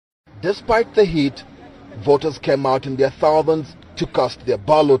Despite the heat, voters came out in their thousands to cast their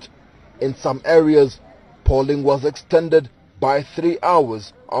ballot. In some areas, polling was extended by 3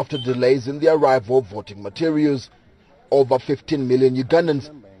 hours after delays in the arrival of voting materials. Over 15 million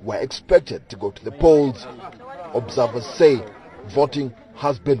Ugandans were expected to go to the polls. Observers say voting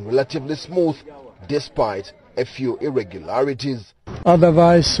has been relatively smooth despite a few irregularities.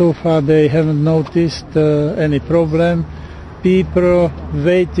 Otherwise, so far they haven't noticed any problem. People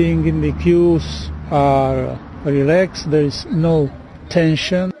waiting in the queues are relaxed. There is no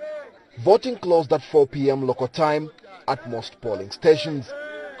tension. Voting closed at 4 p.m. local time at most polling stations.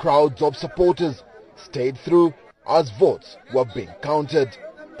 Crowds of supporters stayed through as votes were being counted.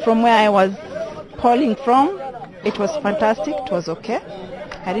 From where I was polling from, it was fantastic. It was okay.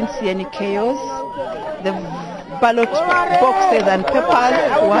 I didn't see any chaos. The ballot boxes and papers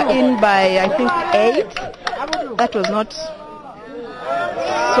were in by, I think, 8. That was not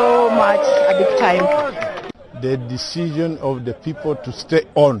so much a big time. The decision of the people to stay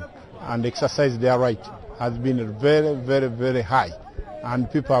on and exercise their right has been very, very, very high.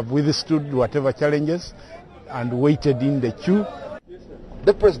 And people have withstood whatever challenges and waited in the queue.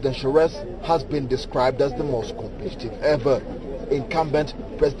 The presidential race has been described as the most competitive ever. Incumbent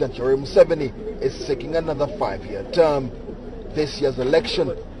President Yoweri Musevini is seeking another 5-year term. This year's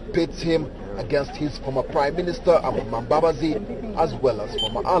election pits him against his former Prime Minister Amama Mbabazi as well as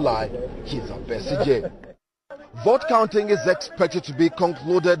former ally Kizza Besigye. Vote counting is expected to be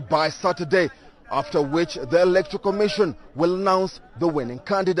concluded by Saturday, after which the Electoral Commission will announce the winning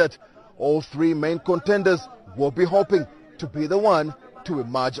candidate. All 3 main contenders will be hoping to be the one to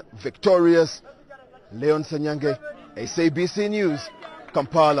emerge victorious. Ssenyange, SABC News,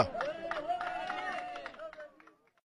 Kampala.